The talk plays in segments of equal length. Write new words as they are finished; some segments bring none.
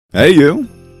Hey you!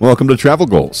 Welcome to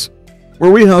TravelGoals, where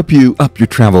we help you up your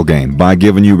travel game by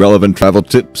giving you relevant travel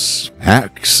tips,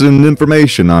 hacks, and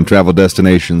information on travel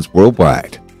destinations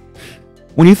worldwide.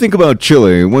 When you think about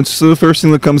Chile, what's the first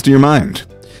thing that comes to your mind?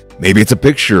 Maybe it's a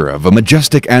picture of a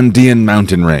majestic Andean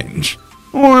mountain range.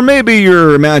 Or maybe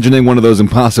you're imagining one of those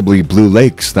impossibly blue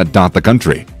lakes that dot the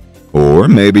country. Or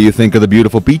maybe you think of the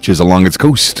beautiful beaches along its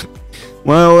coast.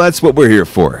 Well, that's what we're here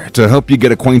for, to help you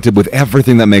get acquainted with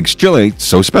everything that makes Chile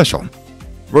so special.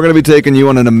 We're going to be taking you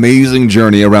on an amazing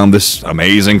journey around this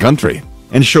amazing country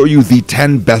and show you the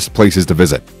 10 best places to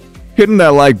visit. Hitting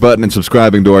that like button and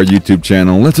subscribing to our YouTube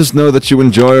channel lets us know that you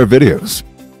enjoy our videos.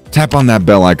 Tap on that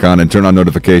bell icon and turn on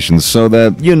notifications so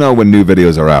that you know when new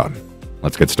videos are out.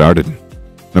 Let's get started.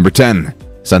 Number 10.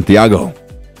 Santiago.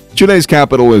 Chile's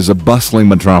capital is a bustling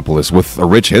metropolis with a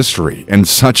rich history and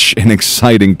such an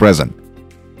exciting present.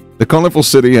 The colorful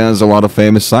city has a lot of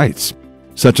famous sights,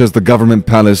 such as the government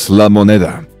palace La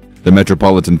Moneda, the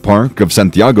Metropolitan Park of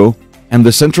Santiago, and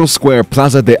the central square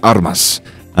Plaza de Armas,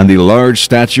 and the large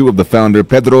statue of the founder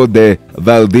Pedro de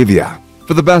Valdivia.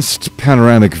 For the best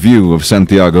panoramic view of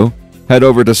Santiago, head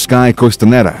over to Sky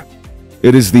Costanera.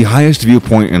 It is the highest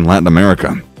viewpoint in Latin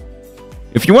America.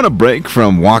 If you want a break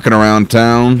from walking around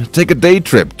town, take a day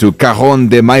trip to Cajón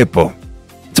de Maipo.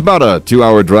 It's about a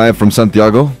 2-hour drive from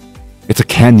Santiago. It's a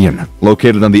canyon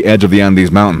located on the edge of the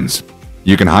Andes Mountains.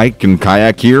 You can hike and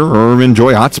kayak here or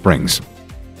enjoy hot springs.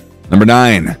 Number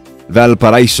 9.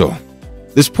 Valparaiso.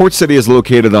 This port city is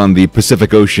located on the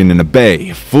Pacific Ocean in a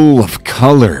bay full of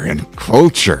color and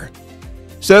culture.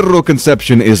 Cerro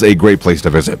Concepcion is a great place to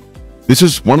visit. This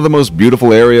is one of the most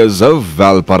beautiful areas of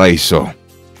Valparaiso.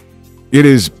 It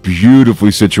is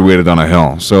beautifully situated on a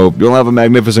hill, so you'll have a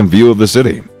magnificent view of the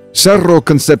city. Cerro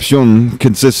Concepcion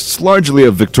consists largely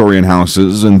of Victorian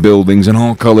houses and buildings in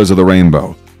all colors of the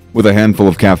rainbow, with a handful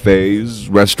of cafes,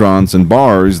 restaurants, and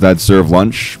bars that serve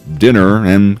lunch, dinner,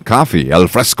 and coffee al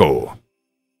fresco.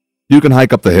 You can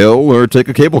hike up the hill or take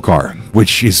a cable car,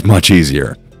 which is much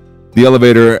easier. The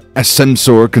elevator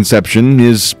Ascensor Concepcion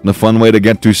is a fun way to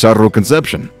get to Cerro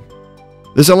Concepcion.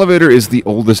 This elevator is the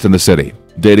oldest in the city,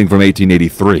 dating from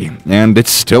 1883, and it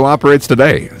still operates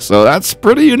today, so that's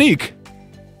pretty unique.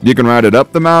 You can ride it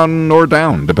up the mountain or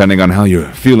down, depending on how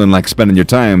you're feeling like spending your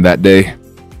time that day.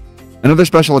 Another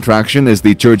special attraction is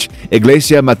the church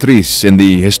Iglesia Matriz in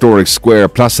the historic square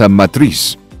Plaza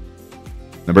Matriz.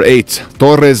 Number 8.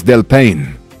 Torres del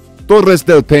Paine. Torres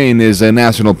del Paine is a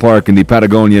national park in the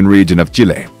Patagonian region of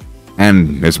Chile,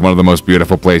 and it's one of the most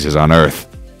beautiful places on Earth.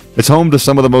 It's home to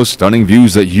some of the most stunning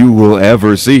views that you will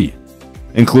ever see,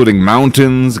 including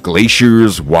mountains,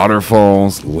 glaciers,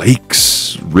 waterfalls,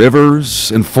 lakes,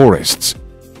 rivers, and forests,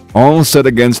 all set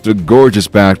against a gorgeous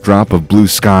backdrop of blue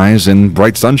skies and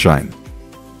bright sunshine.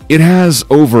 It has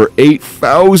over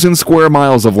 8,000 square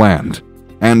miles of land,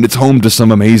 and it's home to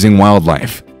some amazing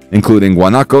wildlife, including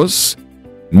guanacos,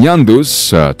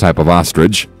 ñandus, a type of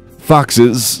ostrich,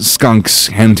 foxes, skunks,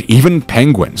 and even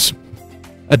penguins.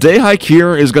 A day hike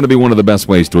here is going to be one of the best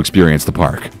ways to experience the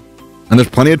park. And there's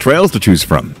plenty of trails to choose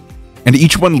from, and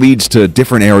each one leads to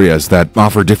different areas that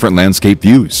offer different landscape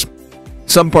views.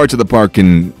 Some parts of the park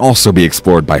can also be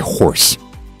explored by horse.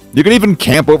 You can even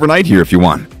camp overnight here if you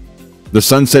want. The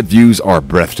sunset views are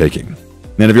breathtaking,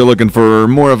 and if you're looking for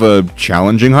more of a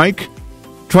challenging hike,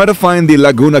 try to find the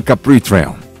Laguna Capri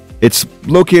Trail. It's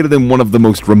located in one of the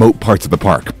most remote parts of the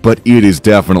park, but it is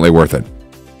definitely worth it.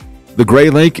 The Gray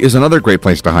Lake is another great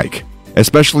place to hike,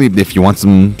 especially if you want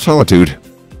some solitude.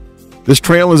 This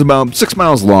trail is about 6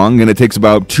 miles long and it takes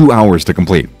about 2 hours to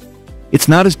complete. It's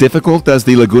not as difficult as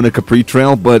the Laguna Capri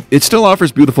Trail, but it still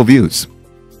offers beautiful views.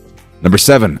 Number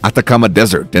 7. Atacama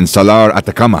Desert in Salar,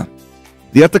 Atacama.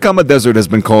 The Atacama Desert has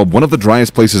been called one of the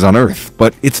driest places on Earth,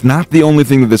 but it's not the only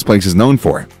thing that this place is known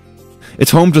for.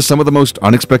 It's home to some of the most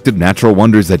unexpected natural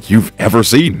wonders that you've ever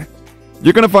seen.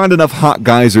 You're going to find enough hot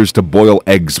geysers to boil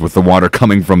eggs with the water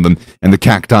coming from them, and the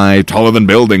cacti taller than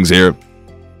buildings here.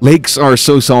 Lakes are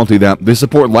so salty that they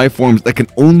support life forms that can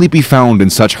only be found in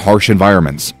such harsh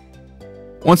environments.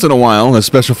 Once in a while, a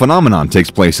special phenomenon takes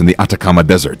place in the Atacama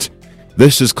Desert.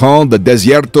 This is called the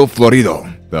Desierto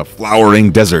Florido, the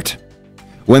flowering desert.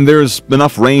 When there's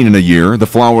enough rain in a year, the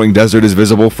flowering desert is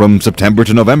visible from September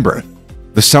to November.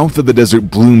 The south of the desert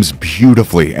blooms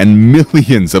beautifully, and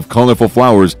millions of colorful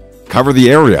flowers cover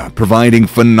the area, providing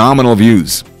phenomenal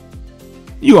views.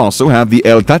 You also have the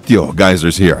El Tatio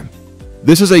geysers here.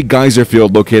 This is a geyser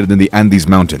field located in the Andes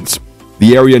Mountains,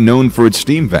 the area known for its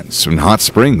steam vents and hot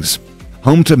springs,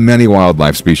 home to many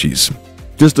wildlife species.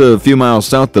 Just a few miles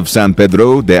south of San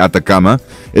Pedro de Atacama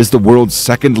is the world's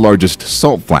second largest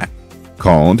salt flat,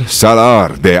 called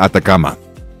Salar de Atacama.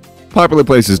 Popular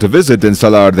places to visit in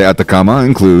Salar de Atacama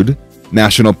include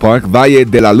National Park Valle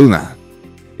de la Luna.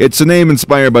 It's a name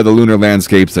inspired by the lunar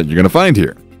landscapes that you're going to find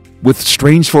here, with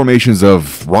strange formations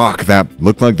of rock that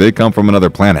look like they come from another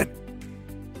planet.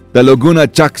 The Laguna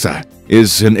Chaxa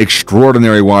is an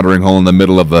extraordinary watering hole in the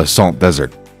middle of the salt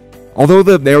desert. Although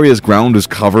the area's ground is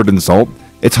covered in salt,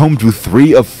 it's home to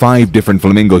 3 of 5 different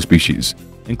flamingo species,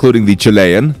 including the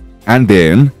Chilean,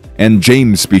 Andean, and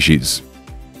James species.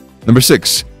 Number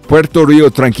 6. Puerto Rio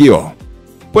Tranquillo.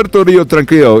 Puerto Rio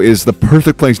Tranquillo is the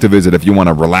perfect place to visit if you want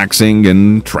a relaxing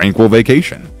and tranquil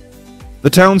vacation. The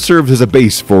town serves as a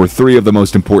base for 3 of the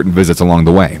most important visits along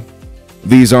the way.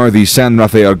 These are the San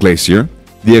Rafael Glacier,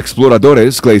 the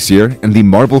Exploradores Glacier, and the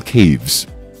Marble Caves.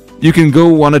 You can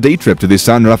go on a day trip to the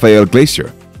San Rafael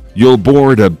Glacier. You'll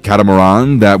board a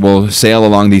catamaran that will sail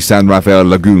along the San Rafael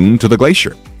Lagoon to the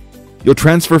glacier. You'll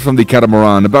transfer from the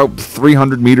catamaran about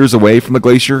 300 meters away from the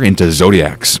glacier into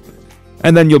zodiacs.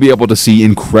 And then you'll be able to see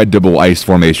incredible ice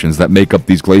formations that make up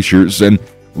these glaciers and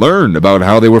learn about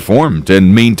how they were formed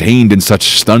and maintained in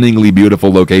such stunningly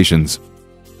beautiful locations.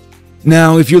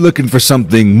 Now, if you're looking for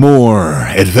something more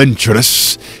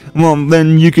adventurous, well,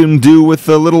 then you can do with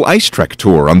a little ice trek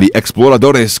tour on the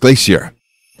Exploradores Glacier.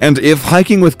 And if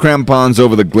hiking with crampons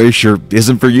over the glacier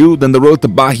isn't for you, then the road to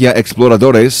Bahia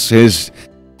Exploradores is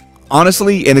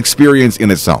honestly an experience in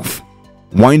itself,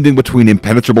 winding between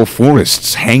impenetrable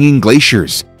forests, hanging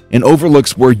glaciers, and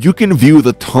overlooks where you can view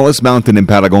the tallest mountain in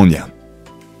Patagonia.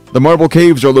 The Marble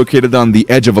Caves are located on the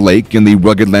edge of a lake in the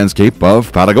rugged landscape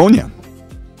of Patagonia.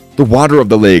 The water of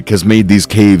the lake has made these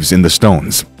caves in the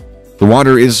stones. The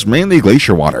water is mainly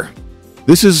glacier water.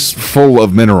 This is full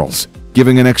of minerals,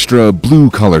 giving an extra blue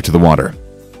color to the water.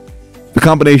 The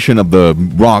combination of the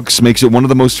rocks makes it one of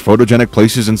the most photogenic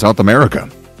places in South America.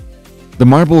 The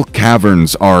marble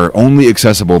caverns are only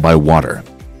accessible by water,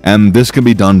 and this can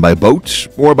be done by boat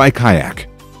or by kayak.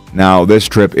 Now, this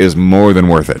trip is more than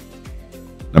worth it.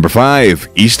 Number 5.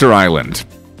 Easter Island.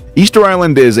 Easter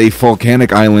Island is a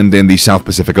volcanic island in the South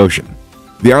Pacific Ocean.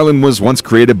 The island was once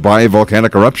created by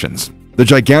volcanic eruptions. The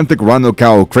gigantic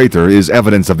Ranocao crater is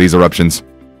evidence of these eruptions.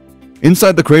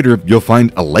 Inside the crater, you'll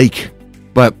find a lake,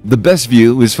 but the best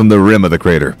view is from the rim of the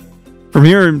crater. From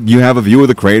here, you have a view of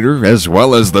the crater as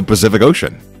well as the Pacific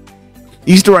Ocean.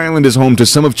 Easter Island is home to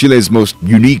some of Chile's most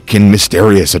unique and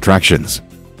mysterious attractions.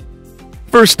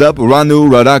 First up, Ranu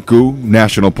Raraku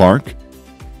National Park.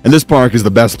 And this park is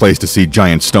the best place to see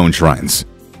giant stone shrines,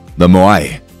 the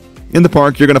Moai. In the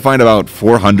park, you're going to find about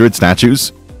 400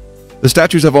 statues. The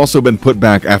statues have also been put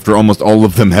back after almost all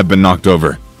of them have been knocked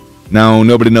over. Now,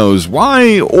 nobody knows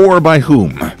why or by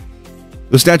whom.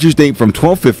 The statues date from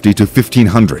 1250 to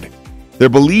 1500. They're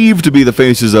believed to be the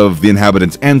faces of the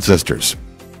inhabitants' ancestors.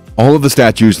 All of the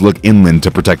statues look inland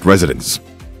to protect residents.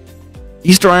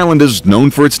 Easter Island is known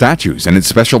for its statues and its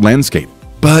special landscape,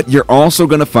 but you're also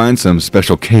going to find some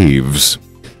special caves.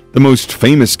 The most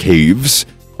famous caves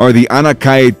are the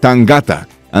Anakay Tangata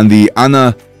and the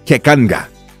Ana Kekanga.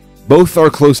 Both are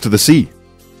close to the sea.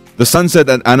 The sunset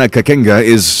at Ana Kekanga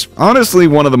is honestly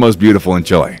one of the most beautiful in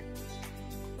Chile.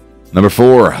 Number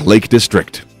 4. Lake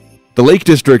District. The Lake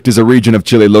District is a region of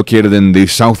Chile located in the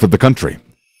south of the country.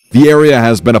 The area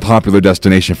has been a popular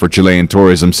destination for Chilean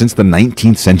tourism since the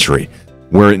 19th century,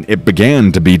 where it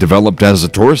began to be developed as a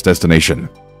tourist destination.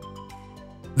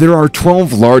 There are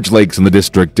 12 large lakes in the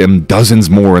district and dozens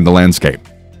more in the landscape.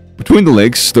 Between the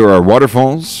lakes, there are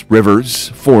waterfalls, rivers,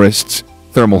 forests,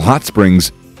 thermal hot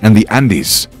springs, and the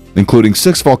Andes, including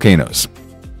 6 volcanoes.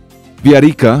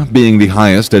 Villarrica being the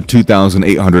highest at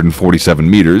 2,847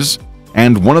 meters,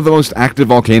 and one of the most active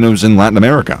volcanoes in Latin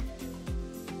America.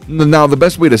 Now, the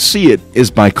best way to see it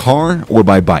is by car or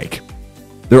by bike.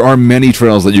 There are many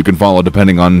trails that you can follow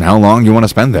depending on how long you want to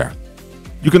spend there.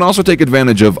 You can also take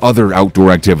advantage of other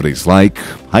outdoor activities like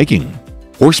hiking,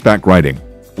 horseback riding,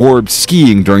 or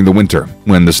skiing during the winter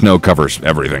when the snow covers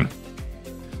everything.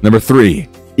 Number 3.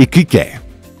 Iquique.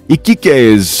 Iquique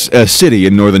is a city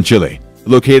in northern Chile,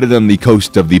 located on the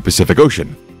coast of the Pacific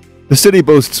Ocean. The city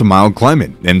boasts a mild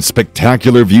climate and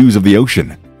spectacular views of the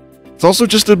ocean. It's also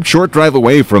just a short drive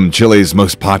away from Chile's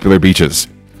most popular beaches,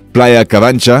 Playa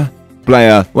Cabancha,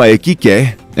 Playa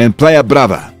Iquique, and Playa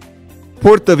Brava.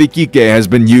 Port of Iquique has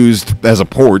been used as a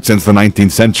port since the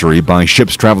 19th century by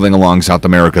ships traveling along South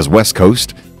America's west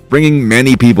coast, bringing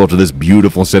many people to this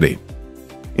beautiful city.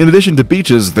 In addition to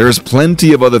beaches, there's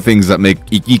plenty of other things that make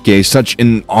Iquique such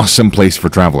an awesome place for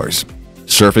travelers.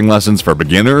 Surfing lessons for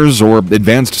beginners or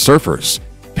advanced surfers,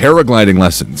 paragliding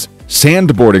lessons,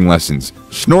 sandboarding lessons,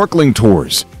 snorkeling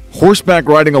tours, horseback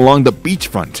riding along the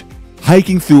beachfront,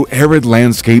 hiking through arid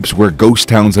landscapes where ghost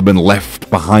towns have been left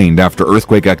behind after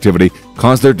earthquake activity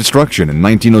caused their destruction in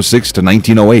 1906 to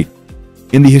 1908.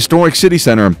 In the historic city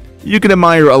center, you can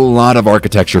admire a lot of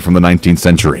architecture from the 19th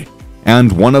century,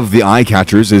 and one of the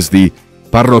eye-catchers is the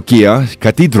Parroquia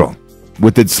Cathedral,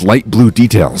 with its light blue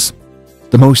details.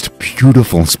 The most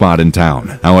beautiful spot in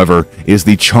town, however, is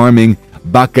the charming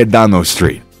Baquedano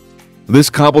Street. This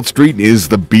cobbled street is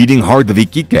the beating heart of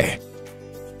Iquique.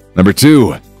 Number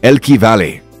 2. Elqui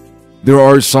Valley. There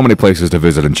are so many places to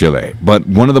visit in Chile, but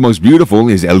one of the most beautiful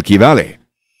is Elqui Valley.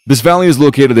 This valley is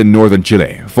located in northern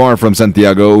Chile, far from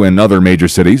Santiago and other major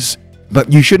cities,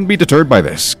 but you shouldn't be deterred by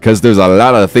this, because there's a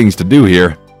lot of things to do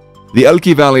here. The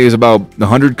Elqui Valley is about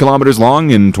 100 kilometers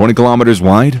long and 20 kilometers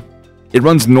wide. It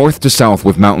runs north to south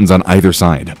with mountains on either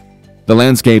side. The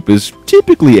landscape is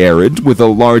typically arid, with a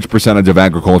large percentage of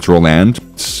agricultural land,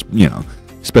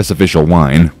 specificial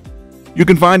wine. You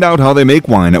can find out how they make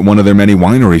wine at one of their many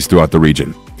wineries throughout the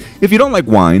region. If you don't like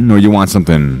wine, or you want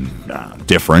something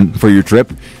different for your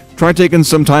trip, try taking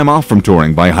some time off from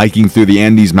touring by hiking through the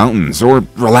Andes Mountains or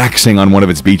relaxing on one of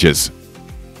its beaches.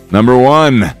 Number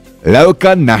 1.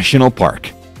 Lauca National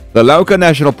Park. The Lauca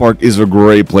National Park is a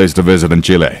great place to visit in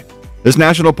Chile. This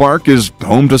national park is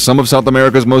home to some of South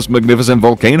America's most magnificent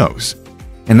volcanoes.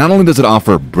 And not only does it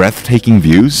offer breathtaking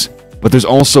views, but there's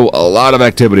also a lot of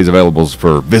activities available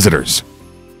for visitors.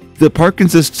 The park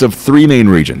consists of 3 main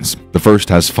regions. The first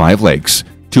has 5 lakes,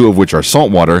 2 of which are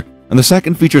saltwater, and the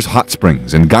second features hot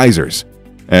springs and geysers.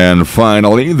 And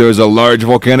finally, there's a large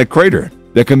volcanic crater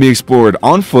that can be explored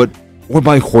on foot or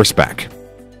by horseback.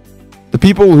 The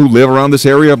people who live around this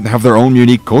area have their own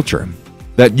unique culture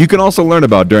that you can also learn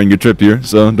about during your trip here,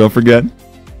 so don't forget.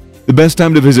 The best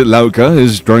time to visit Lauca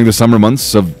is during the summer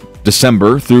months of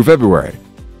December through February,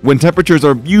 when temperatures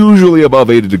are usually above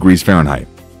 80 degrees Fahrenheit.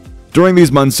 During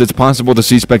these months, it's possible to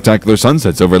see spectacular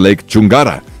sunsets over Lake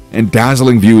Chungara and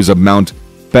dazzling views of Mount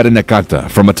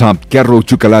Perinacata from atop Cerro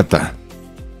Chucalata.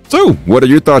 So, what are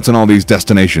your thoughts on all these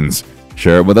destinations?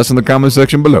 Share it with us in the comment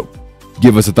section below.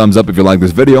 Give us a thumbs up if you like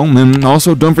this video, and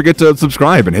also don't forget to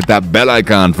subscribe and hit that bell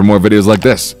icon for more videos like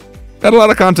this. Got a lot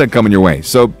of content coming your way,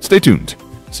 so stay tuned.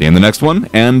 See you in the next one,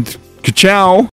 and ka-chow!